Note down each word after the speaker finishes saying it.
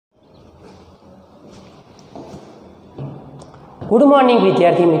Good morning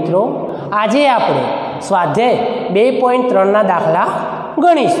विद्यार्थी मित्रों, आज आपणे स्वाध्याय 2.3 दाखला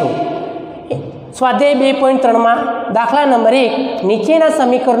गणीशुं। स्वाध्याय 2.3 में दाखला नंबर 1 नीचेना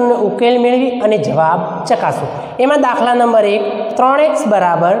समीकरणों उकेल मेळवी अने जवाब चकासो। एमां दाखला नंबर 1 3x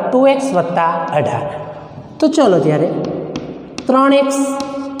बराबर 2x वत्ता 18। तो चलो त्यारे 3x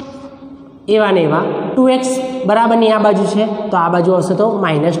एवा ने एवा 2x बराबर नी आ बाजू छे तो आ बाजू आवशे तो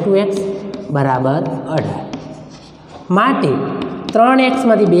 -2x बराबर 18 माटे 3x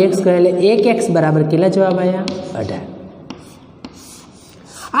मांथी 2x गए एटले 1x बराबर केटला जवाब आया 18।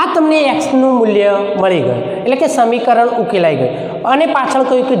 आ तमने x નું મૂલ્ય મળી ગયું એટલે કે સમીકરણ ઉકેલાઈ ગયું અને પાછળ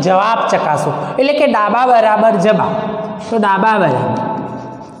કહ્યું કે જવાબ ચકાસો એટલે કે ડાબા બરાબર જબા। તો ડાબા બરાબર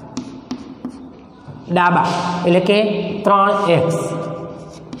ડાબા એટલે કે 3x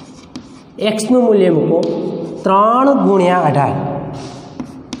x નું મૂલ્ય મૂકો 3 ગુણ્યા 18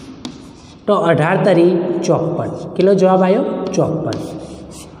 तो 18 तरी 54 किलो जवाब आयो 54।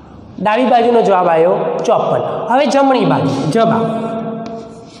 डाबी बाजूनो जवाब आयो 54। हवे जमणी बाजू जबा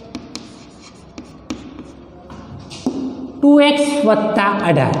 2x वत्ता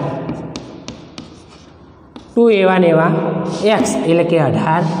 18 2 एवा ने एवा x एटले के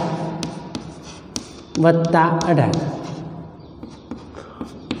 18 वत्ता 18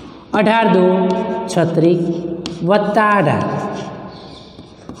 18 2 36 वत्ता 18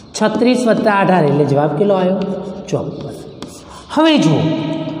 36 वत्ता 18 એટલે જવાબ કેટલો આવ્યો 54। હવે જુઓ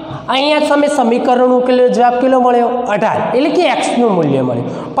અહીંયા તમે સમીકરણનો ઉકેલ જવાબ કેટલો મળ્યો 18 એટલે કે x નું મૂલ્ય મળ્યું।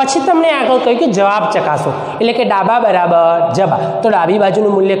 પછી તમને આગળ કહ્યું કે જવાબ ચકાસો એટલે કે ડાબા બરાબર જબા। તો ડાબી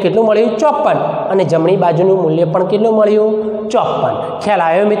બાજુનું મૂલ્ય કેટલું મળ્યું 54 અને જમણી બાજુનું મૂલ્ય પણ કેટલું મળ્યું 54। ખ્યાલ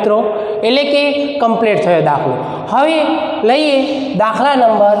આવ્યો મિત્રો? એટલે કે કમ્પ્લીટ થયો દાખલો। હવે લઈએ દાખલા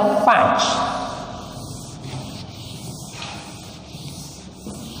નંબર 5।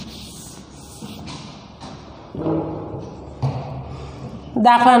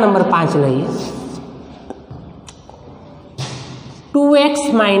 दाखला नंबर 5 लईए 2x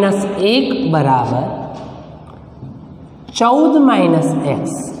माइनस 1 बराबर 14 माइनस x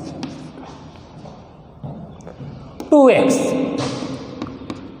 2x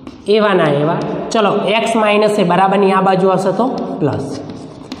एवा ना एवा चलो x माइनस ए बराबर नी आ बाजू आवशे तो प्लस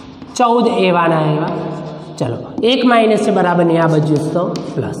 14 एवा ना एवा चलो 1 माइनस ए बराबर नी आ बाजू तो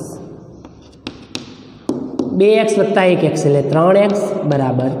प्लस 2x वत्ता 1x એટલે 3x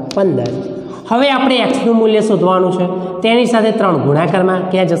बराबर 15। હવે આપણે x નું મૂલ્ય શોધવાનું છે તેની સાથે 3 ગુણાકારમાં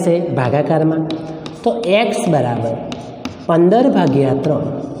ક્યાં જશે ભાગાકારમાં તો x બરાબર 15 ભાગ્યા 3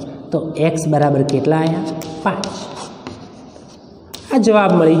 તો x બરાબર કેટલા આયા 5। આ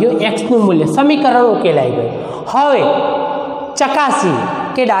જવાબ મળી ગયો x નું મૂલ્ય સમીકરણ ઉકેલાઈ ગયું। હવે ચકાસી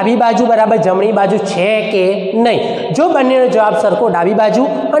કે ડાબી બાજુ બરાબર જમણી બાજુ છે કે નહીં। જો બંનેનો જવાબ સરખો ડાબી બાજુ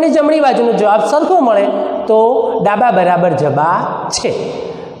અને જમણી બાજુનો જવાબ સરખો મળે तो डाबा बराबर जबा छे।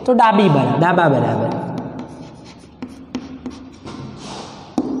 तो डाबा बराबर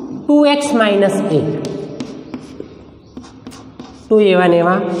 2x माइनस 1 2 एवा ने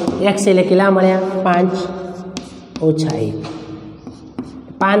एवा x એટલે કેટલા મળ્યા 5 ઓછા 1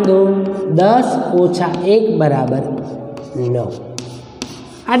 5 2 10 ઓછા 1 બરાબર 9।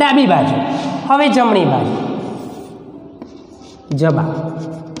 આ ડાબી બાજુ। હવે જમણી બાજુ જબા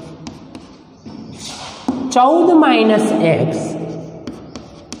 14 माइनस x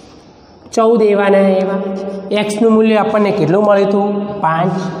 14 एवा ने एवा x નું મૂલ્ય આપણને કેટલું મળ્યું હતું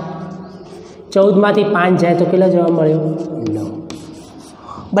 5 14 માંથી 5 જાય તો કેટલો જવાબ મળ્યો 9।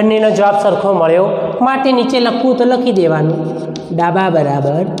 બંનેનો જવાબ સરખો મળ્યો માટે નીચે લખવું તો લખી દેવાનું ડાબા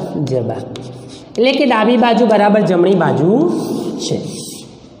બરાબર જબા એટલે કે ડાબી બાજુ બરાબર જમણી બાજુ છે।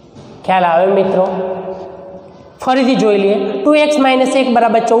 ખ્યાલ આવે મિત્રો? ફરીથી જોઈ લઈએ 2x - 1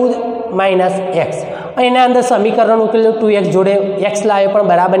 બરાબર 14 माइनस x एना अंदर समीकरण उकेल 2x जोड़े x लाए पण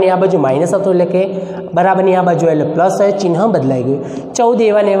बराबर आ बाजू माइनस हतो એટલે કે बराबर आ बाजू એટલે प्लस है चिन्ह बदलाई गયું। 14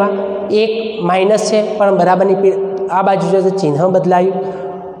 एवा ने एवा 1 माइनस है पण बराबर आ बाजू जैसे चिन्ह बदलाયું।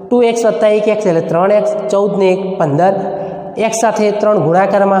 2x + 1x એટલે 3x 14 ने 1 15 x સાથે 3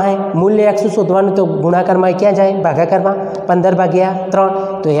 ગુણાકારમાં है मूल्य x શોધવાનું તો ગુણાકારમાં ક્યાં જાય ભાગાકારમાં 15 ભાગ્યા 3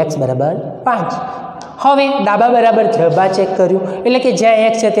 તો x बराबर 5। હવે ડાબા બરાબર જબા ચેક કર્યું એટલે કે જ્યાં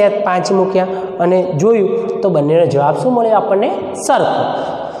x છે ત્યાં 5 મૂક્યા અને જોયું તો બંનેનો જવાબ શું મળ્યો આપણને સરખો।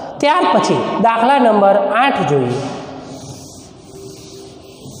 ત્યાર પછી દાખલા નંબર 8 જોઈએ।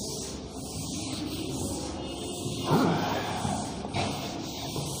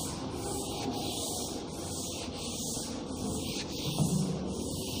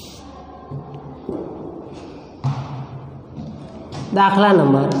 દાખલા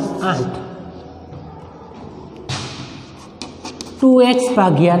નંબર 8 2x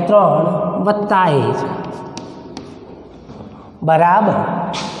ભાગ્યા 3 વત્તા 1 બરાબર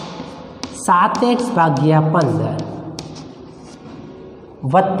 7x ભાગ્યા 15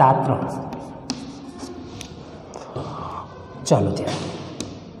 વત્તા 3. ચાલો ત્યાં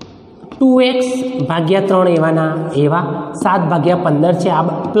 2x ભાગ્યા 3 એવાના એવા 7 ભાગ્યા 15 છે, આ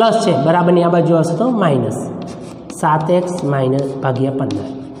પ્લસ છે, બરાબરની આ બાજુ આવશે તો માઇનસ 7x માઇનસ ભાગ્યા 15.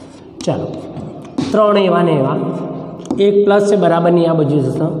 ચાલો 3 એવા ને એવા 1 પ્લસ છે, બરાબરની આ બાજુ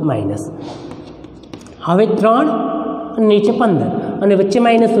જશે માઇનસ. હવે 3 નીચે 15 અને વચ્ચે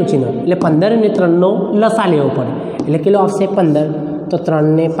માઇનસનું ચિહ્ન એટલે 15 અને 3નો લસા લેવો પડે એટલે કેટલો આવશે 15. તો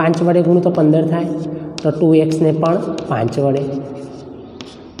 3ને 5 વડે ગુણું તો 15 થાય, તો 2x ને પણ 5 વડે,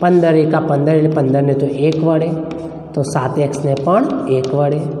 15 એકા 15 એટલે 15 ને તો 1 વડે, તો 7x ને પણ 1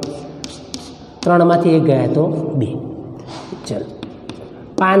 વડે, 3માંથી 1 ગયા તો 2. ચલો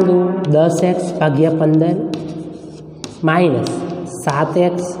 5 દુ 10x ભાગ્યા 15 માઇનસ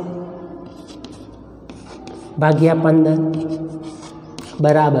 7x ભાગ્યા 15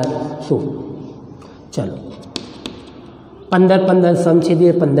 બરાબર 2. ચલો 15 15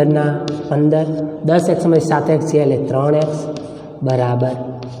 સમછેદીએ 15 ના 15, 10x માં 7x છે એટલે 3x બરાબર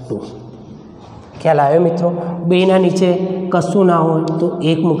 2. ખ્યાલ આવ્યો મિત્રો? બેના નીચે કશું ના હોય તો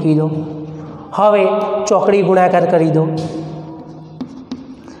 1 મૂકી દો. હવે ચોકડી ગુણાકાર કરી દો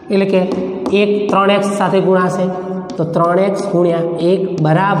એટલે કે 3x સાથે ગુણાશે તો 3x ગુણ્યા 1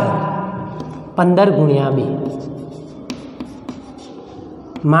 બરાબર 15 ગુણ્યા 2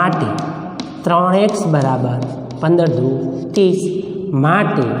 માટે 3x બરાબર 15 દુ 30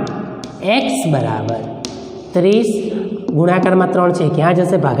 માટે x બરાબર 30 ગુણાકારમાં 3 છે, ક્યાં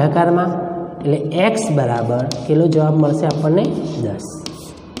જશે ભાગાકારમાં, એટલે x બરાબર કેટલો જવાબ મળશે આપણને 10.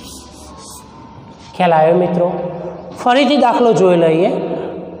 ખ્યાલ આવ્યો મિત્રો? ફરીથી દાખલો જોઈ લઈએ.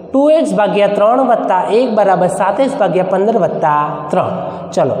 2x ભાગ્યા 3 વત્તા 1 બરાબર 7x ભાગ્યા 15 વત્તા 3.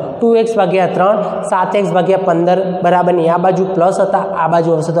 ચલો 2x ભાગ્યા 3 7x ભાગ્યા 15 બરાબરની આ બાજુ પ્લસ હતા, આ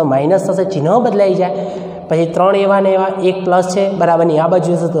બાજુ હશે તો માઇનસ થશે, ચિહ્ન બદલાઈ જાય. પછી 3 એવા ને એવા 1 પ્લસ છે, બરાબરની આ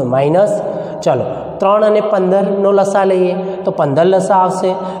બાજુ હશે તો માઇનસ. ચલો 3 અને 15નો લસા લઈએ તો 15 લસા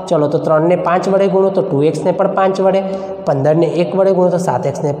આવશે. ચલો તો 3ને 5 વડે ગુણો તો 2x ને પણ 5 વડે, 15ને 1 વડે ગુણો તો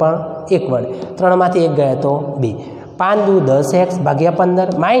 7x ને પણ 1 વડે, 3માંથી 1 ગયા તો 2. 5 દુ 10x ભાગ્યા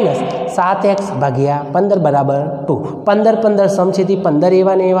 15 માઇનસ 7x ભાગ્યા 15 બરાબર 2. 15 15 સમછેદી 15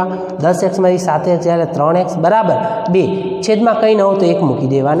 એવા ને એવા, 10x માંથી 7x જ્યારે 3x બરાબર 2. છેદમાં કંઈ ન હોય તો 1 મૂકી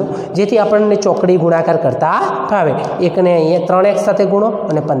દેવાનું, જેથી આપણને ચોકડી ગુણાકાર કરતા ફાવે. 1ને અહીંયા 3x સાથે ગુણો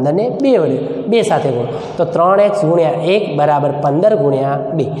અને 15ને 2 વડે 2 સાથે ગુણો તો 3x ગુણ્યા 1 બરાબર 15 ગુણ્યા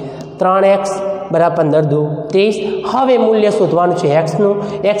 2. 3x બરાબર 15 દુ 30. હવે મૂલ્ય શોધવાનું છે એક્સનું.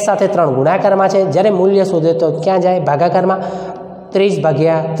 એક્સ સાથે 3 ગુણાકારમાં છે, જ્યારે મૂલ્ય શોધે તો ક્યાં જાય ભાગાકારમાં, 30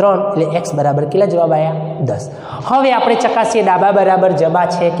 ભાગ્યા 3 એટલે એક્સ બરાબર કેટલા જવાબ આવ્યા 10. હવે આપણે ચકાસીએ ડાબા બરાબર જબા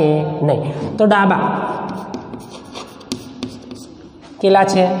છે કે નહીં. તો ડાબા કેટલા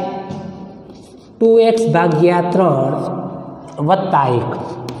છે 2x ભાગ્યા 3 વત્તા 1,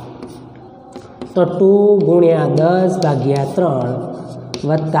 તો 2 ગુણ્યા 10 ભાગ્યા 3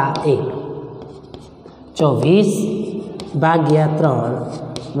 વત્તા 1, 20 ભાગ્યા 3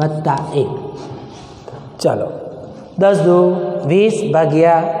 વત્તા 1. ચાલો 10 દુ 20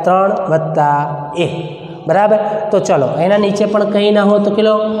 ભાગ્યા 3 વત્તા 1 બરાબર. તો ચલો એના નીચે પણ કંઈ ના હોય તો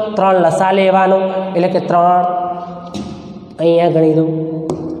કેટલો 3 લસા લેવાનો, એટલે કે 3 અહીંયા ગણી દો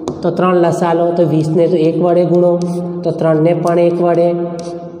તો 3 લસા લો તો 20ને તો 1 વડે ગુણો તો 3ને પણ 1 વડે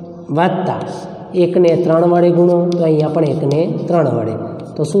વત્તા 1ને 3 વડે ગુણો તો અહીંયા પણ 1ને 3 વડે,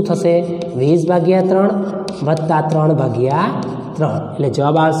 તો શું થશે 20 ભાગ્યા 3 વત્તા 3 ભાગ્યા 3 એટલે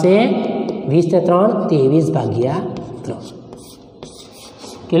જવાબ આવશે 20 ને 3 23 ભાગ્યા 3.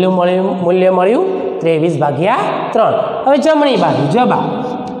 કેટલું મળ્યું? મૂલ્ય મળ્યું 23 ભાગ્યા 3. હવે જમણી બાજુ જબા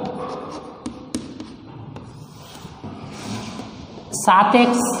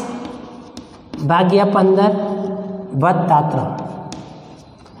 7x ભાગ્યા 15 વત્તા 3.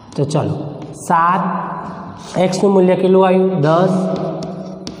 તો ચલો 7x નું મૂલ્ય કેટલું આવ્યું 10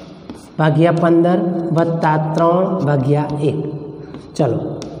 ભાગ્યા 15 વત્તા 3 ભાગ્યા 1. ચલો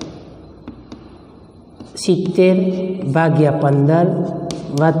 70 ભાગ્યા 15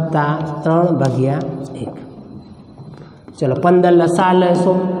 વત્તા 3 ભાગ્યા 1. ચલો 15 લસા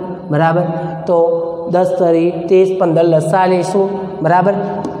લેશું બરાબર, તો 10 તરી 30 15 લસા લેશું બરાબર.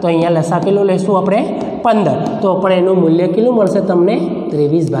 તો અહીંયા લસા કેટલું લેશું આપણે 15, તો પણ એનું મૂલ્ય કેટલું મળશે તમને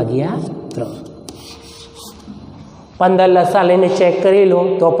 23 ભાગ્યા 3. 15 લસા લઈને ચેક કરી લો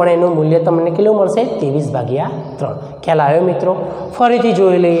તો પણ એનું મૂલ્ય તમને કેટલું મળશે 23 ભાગ્યા 3. ખ્યાલ આવ્યો મિત્રો? ફરીથી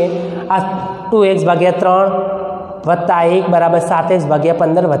જોઈ લઈએ. આ 2x ભાગ્યા 3 +1 બરાબર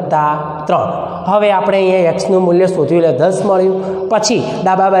 27/15 +3. હવે આપણે અહીંયા એક્સનું મૂલ્ય શોધ્યું એટલે 10 મળ્યું. પછી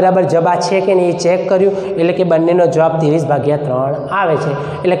ડાબા બરાબર જબા છે કે નહીં એ ચેક કર્યું એટલે કે બંનેનો જવાબ 23/3 આવે છે,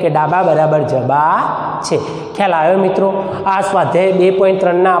 એટલે કે ડાબા બરાબર જબા છે. ખ્યાલ આવ્યો મિત્રો? આ સ્વાધ્યાય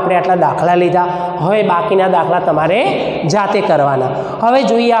 2.3ના આપણે આટલા દાખલા લીધા. હવે બાકીના દાખલા તમારે જાતે કરવાના. હવે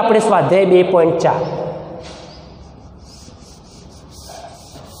જોઈએ આપણે સ્વાધ્યાય 2.4.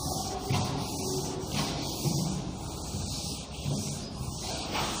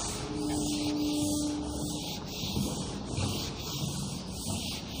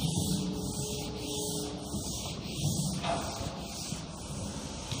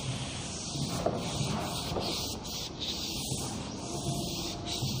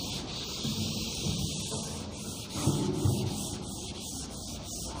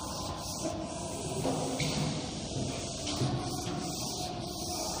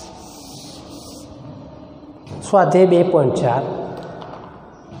 સ્વાધ્યાય 2.4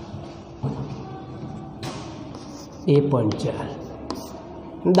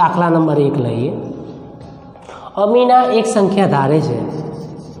 દાખલા નંબર 1 લઈએ. અમીના એક સંખ્યા ધારે છે.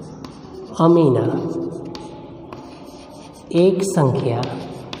 અમીના એક સંખ્યા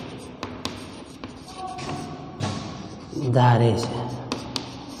ધારે છે.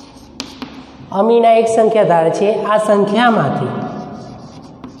 અમીના એક સંખ્યા ધારે છે. આ સંખ્યામાંથી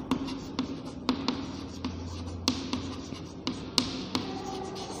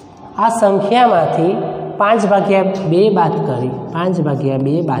આ સંખ્યામાંથી 5/2 બાદ કરી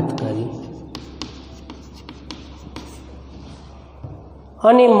 5/2 બાદ કરી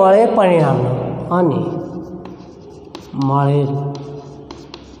અને મળેલ પરિણામનો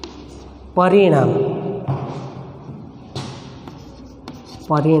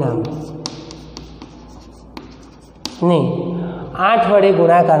પરિણામને 8 વડે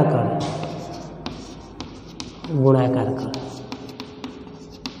ગુણાકાર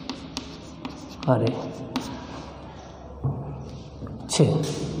કરે છે.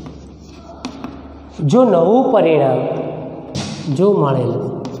 જો નવું પરિણામ મળેલ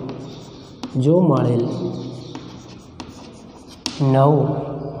નવું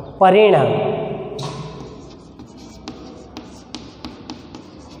પરિણામ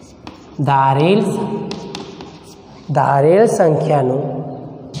ધારેલ સંખ્યાનું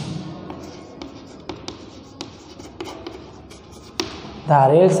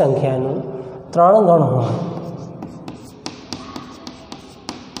 3 ગણું હોય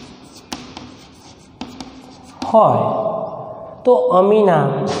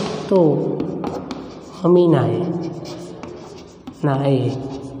તો અમીનાએ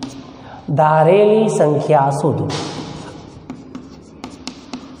ધારેલી સંખ્યા શોધો.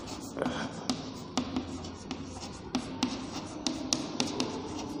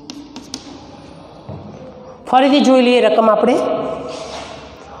 ફરીથી જોઈ લઈએ રકમ આપણે.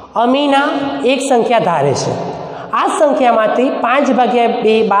 અમીના એક સંખ્યા ધારે છે. આ સંખ્યામાંથી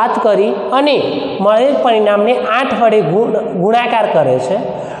 5/2 બાદ કરી અને મળેલ પરિણામને 8 વડે ગુણાકાર કરે છે.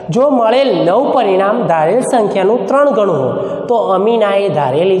 જો મળેલ નવું પરિણામ ધારેલ સંખ્યાનું 3 ગણું હોય તો અમીનાએ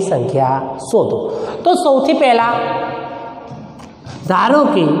ધારેલી સંખ્યા શોધો. તો સૌથી પહેલા ધારો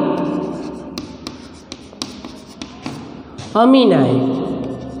કે અમીનાએ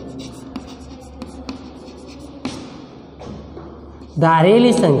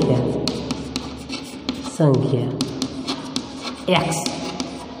ધારેલી સંખ્યા x.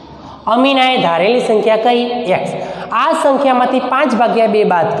 અમીનાએ ધારેલી સંખ્યા કઈ? x. આ સંખ્યામાંથી 5/2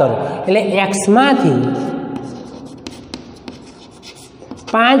 બાદ કરો એટલે x માંથી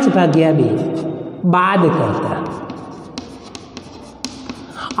 5/2 બાદ કરતા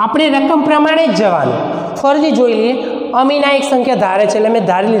આપણે રકમ પ્રમાણે જ જવાનું. ફરીથી જોઈ લઈએ. અમીના એક સંખ્યા ધારે છે એટલે મેં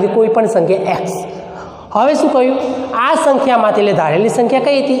ધારી લીધી કોઈ પણ સંખ્યા x. હવે શું કહ્યું? આ સંખ્યામાંથી એટલે ધારેલી સંખ્યા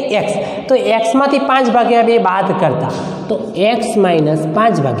કઈ હતી? x. તો x માંથી 5/2 બાદ કરતા તો x -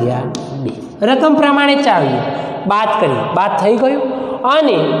 5/2 રકમ પ્રમાણે ચાવીએ બાદ કરીએ. બાદ થઈ ગયું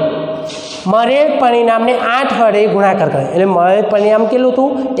અને મળેલ પરિણામને 8 વડે ગુણાકાર કરે એટલે મળેલ પરિણામ કેટલું હતું?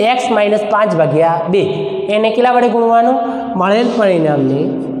 x - 5/2. એને કેટલા વડે ગુણવાનું? મળેલ પરિણામને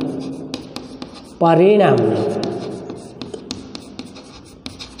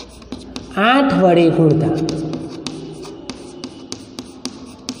 8 વડે ગુણતા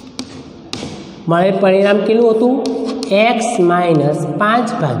મળેલ પરિણામ કેટલું હતું? x -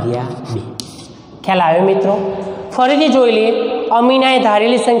 5/2. ખ્યાલ આવ્યો મિત્રો? ફરીથી જોઈ લઈએ. અમીનાએ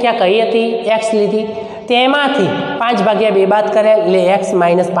ધારેલી સંખ્યા કઈ હતી? x લીધી. તેમાંથી 5/2 બાદ કર્યા એટલે x -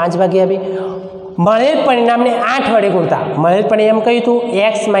 5/2. મળેલ પરિણામને 8 વડે ગુણતા મળેલ પરિણામ કયું હતું?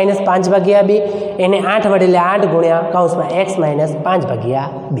 x - 5/2. એને 8 વડે એટલે 8 ગુણ્યા કૌંસમાં x -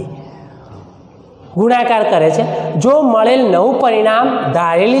 5/2. ગુણાકાર કરે છે જો મળેલ નવું પરિણામ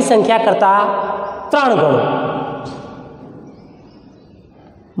ધારેલી સંખ્યા કરતાં 3 ગણું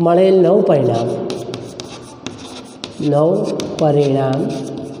મળેલ નવું પરિણામ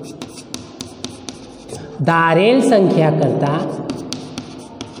ધારેલ સંખ્યા કરતાં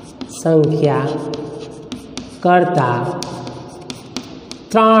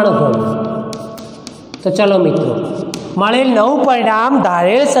 3 ગણું તો ચલો મિત્રો મળેલ નવું પરિણામ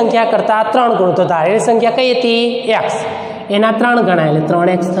ધારેલ સંખ્યા કરતાં 3 ગણું તો ધારેલ સંખ્યા કઈ હતી x એના 3 ગણા એટલે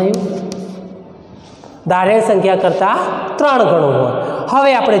 3x થયું ધારેલ સંખ્યા કરતાં 3 ગણું હોય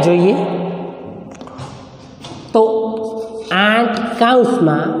હવે આપણે જોઈએ તો 8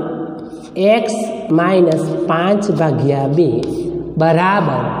 કૌંસમાં x માઇનસ 5/2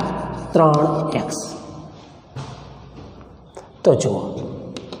 બરાબર 3x તો જુઓ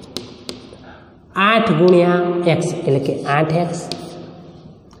 8 ગુણ્યા x એટલે કે 8x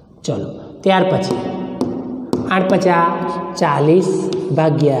ચલો ત્યાર પછી 8 ×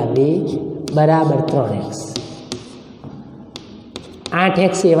 40/2 બરાબર 3x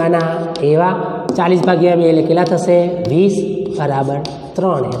 8x એવાના એવા 40/2 એટલે કેટલા થશે 20 બરાબર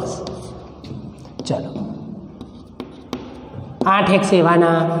 3x ચલો 8x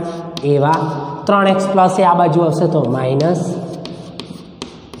એવાના એવા 3x પ્લસ એ આ બાજુ આવશે તો માઇનસ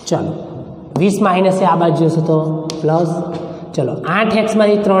ચલો 20 માઇનસ એ આ બાજુ હશે તો પ્લસ ચલો 8x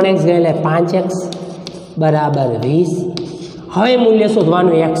માંથી 3x ગઈ એટલે 5x બરાબર 20 હવે મૂલ્ય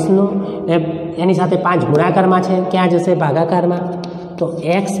શોધવાનું xનું એની સાથે 5 ગુણાકારમાં છે ક્યાં જશે ભાગાકારમાં તો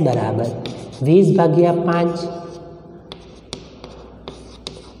x બરાબર 20/5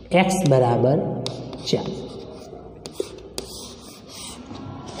 x બરાબર 4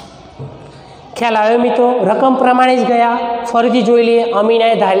 ખ્યાલ આવ્યો મિત્રો રકમ પ્રમાણે જ ગયા ફરીથી જોઈ લઈએ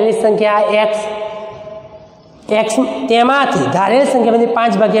અમીનાએ ધારેલી સંખ્યા x તેમાંથી ધારેલી સંખ્યામાંથી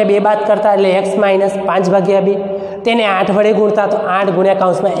 5/2 બાદ કરતા એટલે x માઇનસ 5/2 તેને 8 વડે ગુણતા તો 8 ગુણ્યા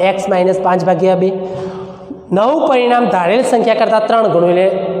કૌંસમાં x માઇનસ 5/2 નવું પરિણામ ધારેલ સંખ્યા કરતાં 3 ગણું એટલે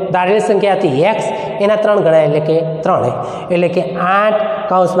ધારેલ સંખ્યા હતી x એના 3 ગણા એટલે કે 3 એટલે કે 8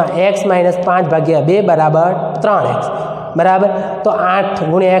 કૌંસમાં x માઇનસ 5/2 બરાબર 3x બરાબર તો 8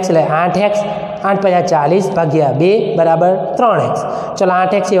 ગુણ્યા x એટલે 8x 8 × 40/2 બરાબર 3x ચલો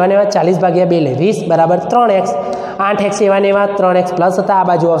 8x એવાને એવા 40/2 એટલે 20 બરાબર 3x 8x એવાને એવા 3x પ્લસ હતા આ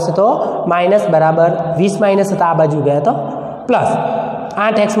બાજુ આવશે તો માઇનસ બરાબર 20 માઇનસ હતા આ બાજુ ગયા તો પ્લસ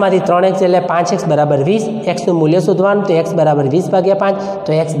 8x માંથી 3x એટલે 5x બરાબર 20 xનું મૂલ્ય શોધવાનું તો x બરાબર 20/5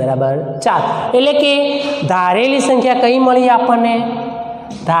 તો x બરાબર 4 એટલે કે ધારેલી સંખ્યા કઈ મળી આપણને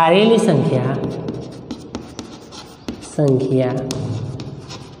ધારેલી સંખ્યા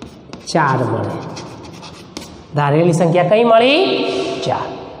 4 મળે ધારેલી સંખ્યા કઈ મળી 4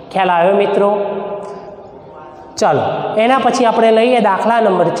 ખ્યાલ આવ્યો મિત્રો ચાલો એના પછી આપણે લઈએ દાખલા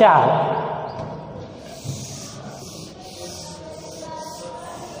નંબર 4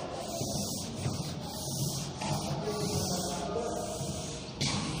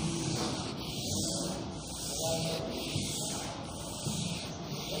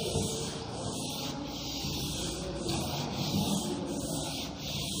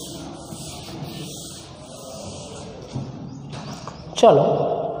 ચલો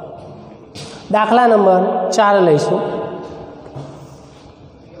દાખલા નંબર 4 લઈશું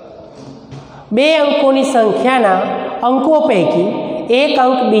 2 અંકોની સંખ્યાના અંકો પૈકી એક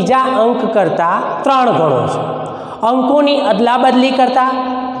અંક બીજા અંક કરતાં 3 ગણો છે અંકોની અદલાબદલી કરતાં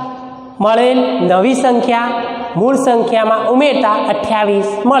મળેલ નવી સંખ્યા મૂળ સંખ્યામાં ઉમેરતા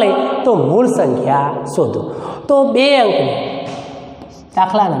 28 મળે તો મૂળ સંખ્યા શોધો તો 2 અંકની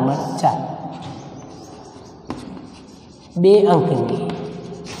દાખલા નંબર 4 2 અંકની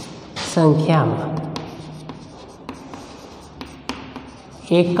સંખ્યામાં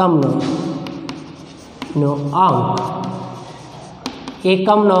એકમનો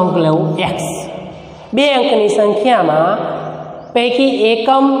અંક લેવું x 2 અંકની સંખ્યામાં પૈકી એક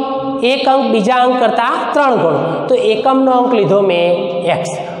અંક બીજા અંક કરતાં 3 ગણો તો એકમનો અંક લીધો મેં x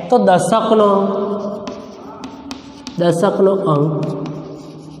તો દશકનો અંક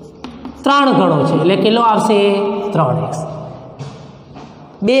 3 ગણો છે એટલે કેટલો આવશે 3x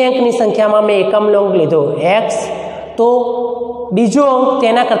 2 અંકની સંખ્યામાં મેં એકમનો અંક લીધો x તો બીજો અંક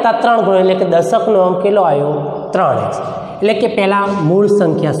તેના કરતાં 3 ગણો એટલે કે દશકનો અંક કેટલો આવ્યો 3x એટલે કે પહેલાં મૂળ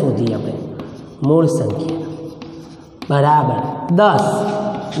સંખ્યા શોધી આપણે મૂળ સંખ્યા બરાબર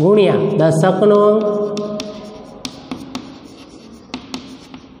 10 ગુણ્યા દશકનો અંક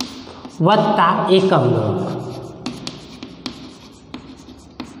વત્તા એકમનો અંક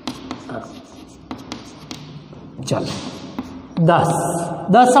ચાલો 10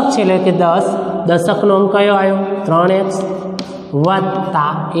 દશક છે એટલે કે 10 દશકનો અંક કયો આવ્યો 3x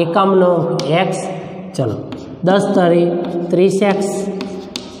વત્તા એકમનો અંક x ચલો 10 તરી 30x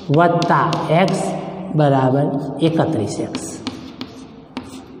વત્તા x બરાબર 31x.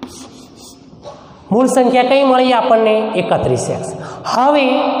 મૂળ સંખ્યા કઈ મળી આપણને 31x. હવે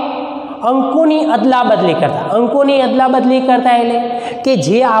અંકોની અદલા બદલી કરતા એટલે કે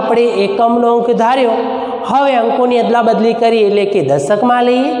જે આપણે એકમનો અંક ધાર્યો હવે અંકોની અદલા બદલી કરી એટલે કે દશકમાં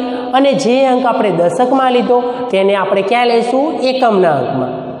લઈએ અને જે અંક આપણે દશકમાં લીધો તેને આપણે ક્યાં લઈશું એકમના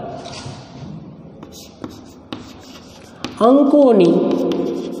અંકમાં. અંકોની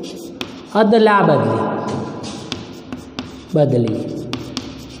અદલા બદલી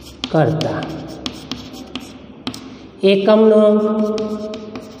કરતા એકમનો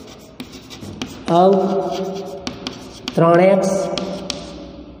અંક 3x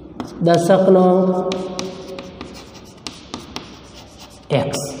દશકનો અંક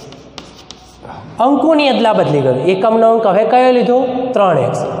x. અંકોની અદલા બદલી કરી એકમનો અંક હવે કયો લીધો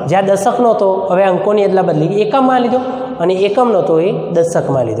 3x જ્યાં દશકનો હતો હવે અંકોની અદલા બદલી એકમમાં લીધો અને એકમનો તો એ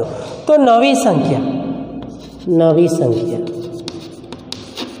દશકમાં લીધો. તો નવી સંખ્યા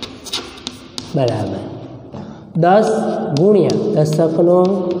બરાબર 10 ગુણ્યા દશકનો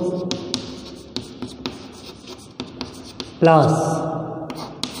પ્લસ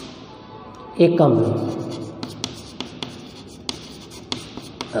એકમનો.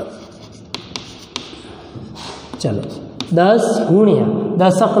 ચલો 10 ગુણ્યા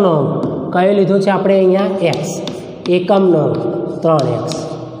દશકનો કયો લીધો છે આપણે અહીંયા x એકમનો 3x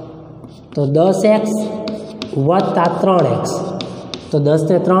તો 10x વત્તા 3x તો 10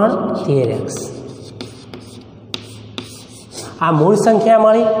 ને 3 13x. આ મૂળ સંખ્યા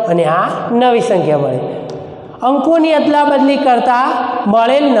મળી અને આ નવી સંખ્યા મળી. અંકોની અદલા બદલી કરતા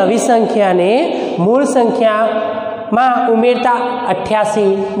મળેલ નવી સંખ્યાને મૂળ સંખ્યામાં ઉમેરતા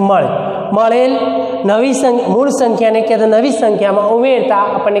 88 મળેલ મૂળ સંખ્યાને કે નવી સંખ્યામાં ઉમેરતા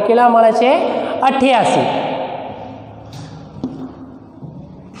આપણને કેટલા મળે છે 88.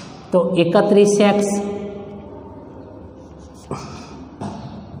 તો 31x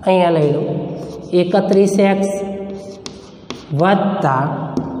અહીંયા લઈ લો 31x વત્તા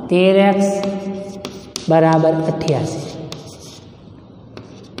 13x બરાબર 88.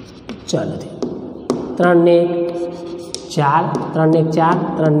 ચાલો 3 ને 4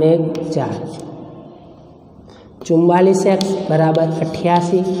 44x બરાબર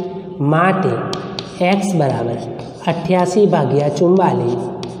 88 માટે x બરાબર 88 ભાગ્યા 44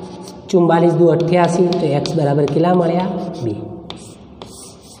 44 દુ 88 તો x બરાબર કેટલા મળ્યા 2.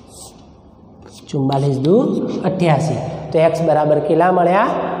 44 દુ 88 તો x બરાબર કેટલા મળ્યા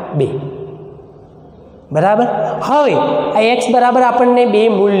 2 બરાબર. હવે આ x બરાબર આપણને 2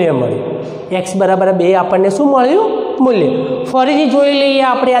 મૂલ્ય મળ્યું. x બરાબર 2 આપણને શું મળ્યું મૂલ્ય. ફરીથી જોઈ લઈએ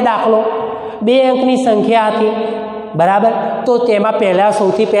આપણે આ દાખલો 2 અંકની સંખ્યા હતી બરાબર. તો તેમાં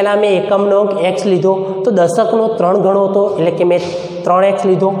સૌથી પહેલાં મેં એકમનો અંક x લીધો તો દશકનો 3 ગણો હતો એટલે કે મેં 3x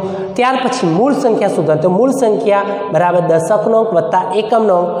લીધો. ત્યાર પછી મૂળ સંખ્યા શું તો મૂળ સંખ્યા બરાબર દશકનો અંક વત્તા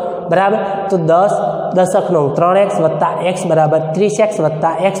એકમનો અંક બરાબર. તો 10 દશકનો અંક 3x વત્તા x બરાબર 30x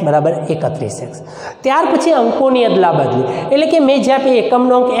વત્તા x બરાબર 31x. ત્યાર પછી અંકોની અદલા બદલી એટલે કે મેં જ્યાં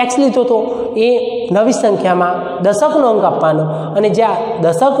એકમનો અંક x લીધો હતો એ નવી સંખ્યામાં દશકનો અંક આપવાનો અને જ્યાં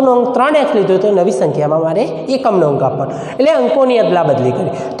દશકનો અંક 3x લીધો હતો નવી સંખ્યામાં મારે એકમનો અંક આપવાનો એટલે અંકોની અદલા બદલી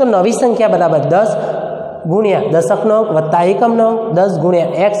કરી. તો નવી સંખ્યા બરાબર 10 ગુણ્યા દશકનો અંક વત્તા એકમનો અંક 10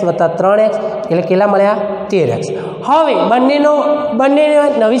 ગુણ્યા x વત્તા 3x એટલે કેટલા મળ્યા 13x. હવે બંને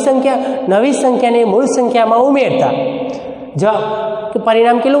નવી સંખ્યાને મૂળ સંખ્યામાં ઉમેરતા તો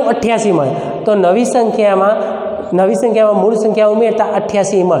પરિણામ કેટલું 88 મળે. તો નવી સંખ્યામાં મૂળ સંખ્યા ઉમેરતા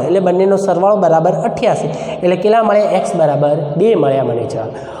 88 મળે એટલે બંનેનો સરવાળો બરાબર 88 એટલે કેટલા મળ્યા x બરાબર 2 મળ્યા મને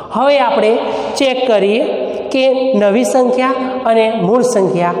જવાબ. હવે આપણે ચેક કરીએ કે નવી સંખ્યા અને મૂળ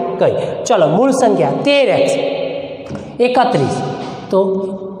સંખ્યા કઈ. ચલો મૂળ સંખ્યા 13x 31 તો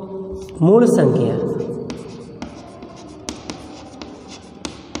મૂળ સંખ્યા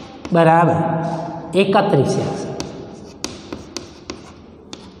બરાબર 31x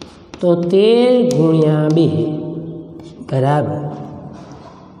તો 13 ગુણ્યા 2 બરાબર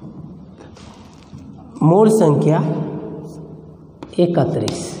મૂળ સંખ્યા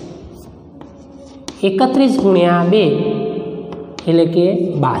 31 ગુણ્યા 2 એટલે કે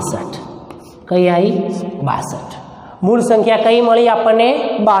 62. કઈ આવી 62. મૂળ સંખ્યા કઈ મળી આપણને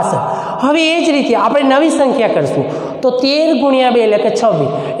 62. હવે એ જ રીતે આપણે નવી સંખ્યા કરીશું તો 13 ગુણ્યા 2 એટલે કે 26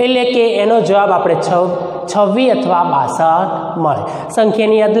 એટલે કે એનો જવાબ આપણે 26 અથવા 62 મળે.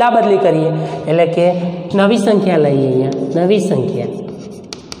 સંખ્યાની અદલા બદલી કરીએ એટલે કે નવી સંખ્યા લઈએ અહીંયા નવી સંખ્યા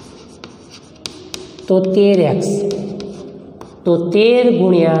તો 13x તો 13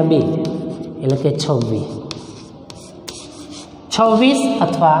 ગુણ્યા 2 એટલે કે 26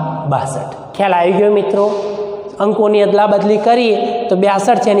 અથવા 62. ખ્યાલ આવી ગયો મિત્રો? અંકોની અદલા બદલી કરીએ તો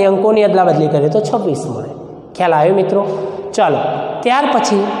 62 છે, એની અંકોની અદલા બદલી કરીએ તો 26 મળે. ખ્યાલ આવ્યો મિત્રો? ચાલો ત્યાર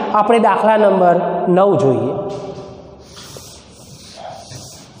પછી આપણે દાખલા નંબર 9 જોઈએ.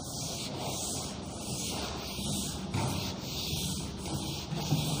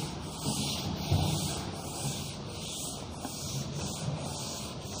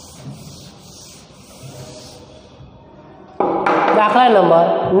 દાખલા નંબર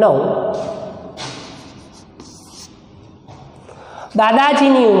 9.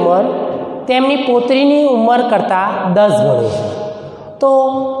 દાદાજીની ઉંમર તેમની પૌત્રીની ઉંમર કરતાં 10 ગણી છે. તો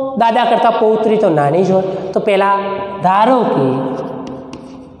દાદા કરતાં પૌત્રી તો નાની જ હોય. તો પહેલાં ધારો કે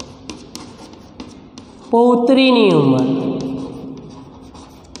પૌત્રીની ઉંમર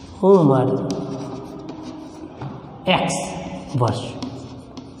x વર્ષ,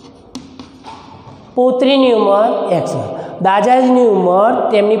 પૌત્રીની ઉંમર x વર્ષ. દાદાજીની ઉંમર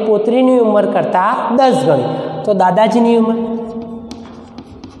તેમની પૌત્રીની ઉંમર કરતાં 10 ગણી. તો દાદાજીની ઉંમર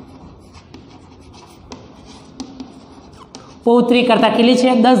પૌત્રી કરતાં કેટલી છે?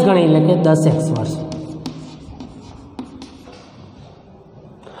 10 ગણી, એટલે કે 10x વર્ષ.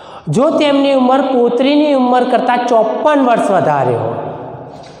 જો તેમની ઉંમર પૌત્રીની ઉંમર કરતાં 54 વર્ષ વધારે હોય,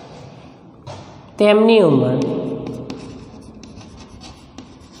 તેમની ઉંમર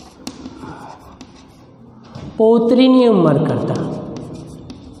પૌત્રીની ઉંમર કરતાં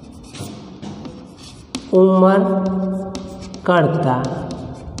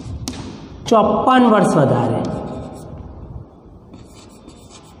 54 વર્ષ વધારે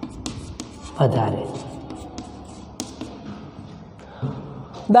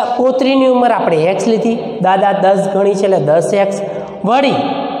પૌત્રીની ઉંમર આપણે x લીધી, દાદા 10 ગણી છે એટલે 10x, વળી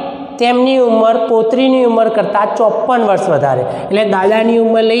તેમની ઉંમર પૌત્રીની ઉંમર કરતાં 54 વર્ષ વધારે, એટલે દાદાની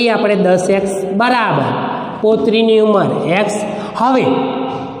ઉંમર લઈએ આપણે 10x બરાબર પૌત્રીની ઉંમર x. હવે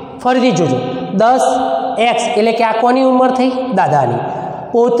ફરીથી જોજો, 10x એટલે કે આ કોની ઉંમર થઈ? દાદાની.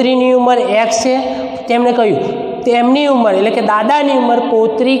 પૌત્રીની ઉંમર x છે. તેમણે કહ્યું તેમની ઉંમર એટલે કે દાદાની ઉંમર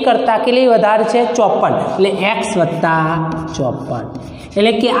પૌત્રી કરતાં કેટલી વધારે છે? 54, એટલે x વત્તા 54,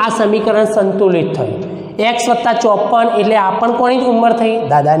 એટલે કે આ સમીકરણ સંતુલિત થયું. x વત્તા 54 એટલે આ પણ કોની ઉંમર થઈ?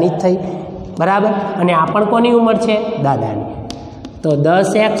 દાદાની જ થઈ, બરાબર. અને આ પણ કોની ઉંમર છે? દાદાની. તો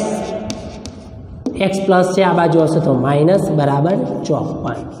 10x x પ્લસ છે, આ બાજુ હશે તો માઇનસ બરાબર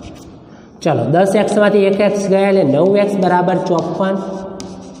 54. ચલો 10x માંથી 1x ગયા એટલે 9x બરાબર 54.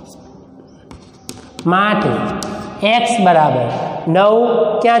 માટે x બરાબર 9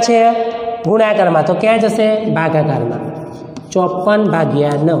 ક્યાં છે? ગુણાકારમાં. તો ક્યાં જશે? ભાગાકારમાં. 54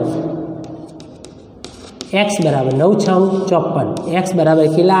 ભાગ્યા 9. x બરાબર 9 × 54. x બરાબર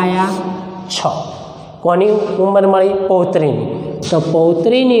કેટલા આવ્યા? 6. કોની ઉંમર મળી? પૌત્રીની. તો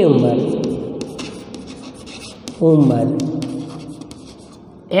પૌત્રીની ઉંમર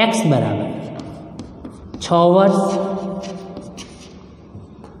x બરાબર 6 વર્ષ.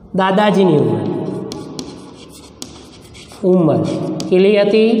 દાદાજીની ઉંમર કેટલી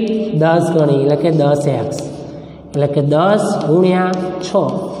હતી? 10 ગણી, એટલે કે 10x, એટલે કે 10 × 6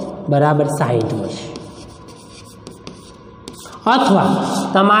 બરાબર 60 વર્ષ. અથવા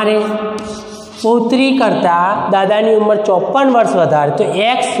તમારે પૌત્રી કરતાં દાદાની ઉંમર 54 વર્ષ વધારે, તો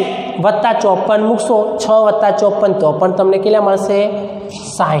x વત્તા 54 મૂકશો, 6 વત્તા 54 તો પણ તમને કેટલા મળશે?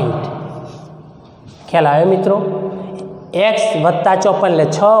 60. ખ્યાલ આવ્યો મિત્રો? x વત્તા 54 એટલે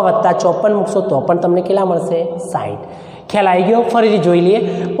 6 વત્તા 54 મૂકશો તો પણ તમને કેટલા મળશે? 60. ખ્યાલ આવી ગયો? ફરીથી જોઈ લઈએ.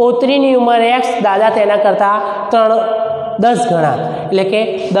 પૌત્રીની ઉંમર x, દાદા તેના કરતાં 10 ગણા, એટલે કે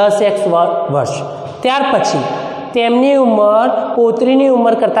 10x વર્ષ. ત્યાર પછી તેમની ઉંમર પૌત્રીની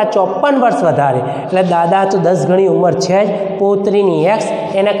ઉંમર કરતાં 54 વર્ષ વધારે, એટલે દાદા તો 10 ગણી ઉંમર છે જ, પૌત્રીની x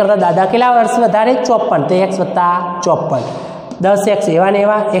એના કરતાં દાદા કેટલા વર્ષ વધારે? 54, તો x વત્તા 54. 10x એવા ને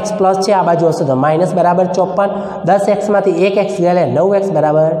એવા, x પ્લસ છે, આ બાજુ હશે તો માઇનસ બરાબર 54. 10x માંથી 1x ગયા એટલે 9x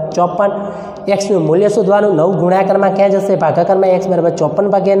બરાબર 54. xનું મૂલ્ય શોધવાનું. 9 ગુણાકારમાં ક્યાં જશે? ભાગાકારમાં. x બરાબર 54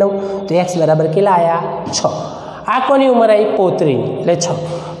 ભાગ્યા 9, તો x બરાબર કેટલા આવ્યા? 6. આ કોની ઉંમર આવી? પૌત્રીની, એટલે 6.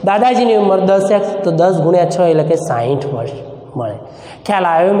 દાદાજીની ઉંમર 10x, તો 10 × 6 એટલે કે 60 વર્ષ મળે. ખ્યાલ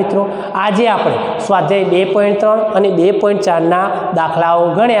આવ્યો મિત્રો? આજે આપણે સ્વાધ્યાય 2.3 અને 2.4ના દાખલાઓ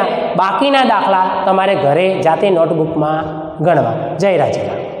ગણ્યા. બાકીના દાખલા તમારે ઘરે જાતે નોટબુકમાં ગણવા. જય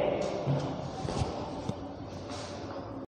રાજેરા.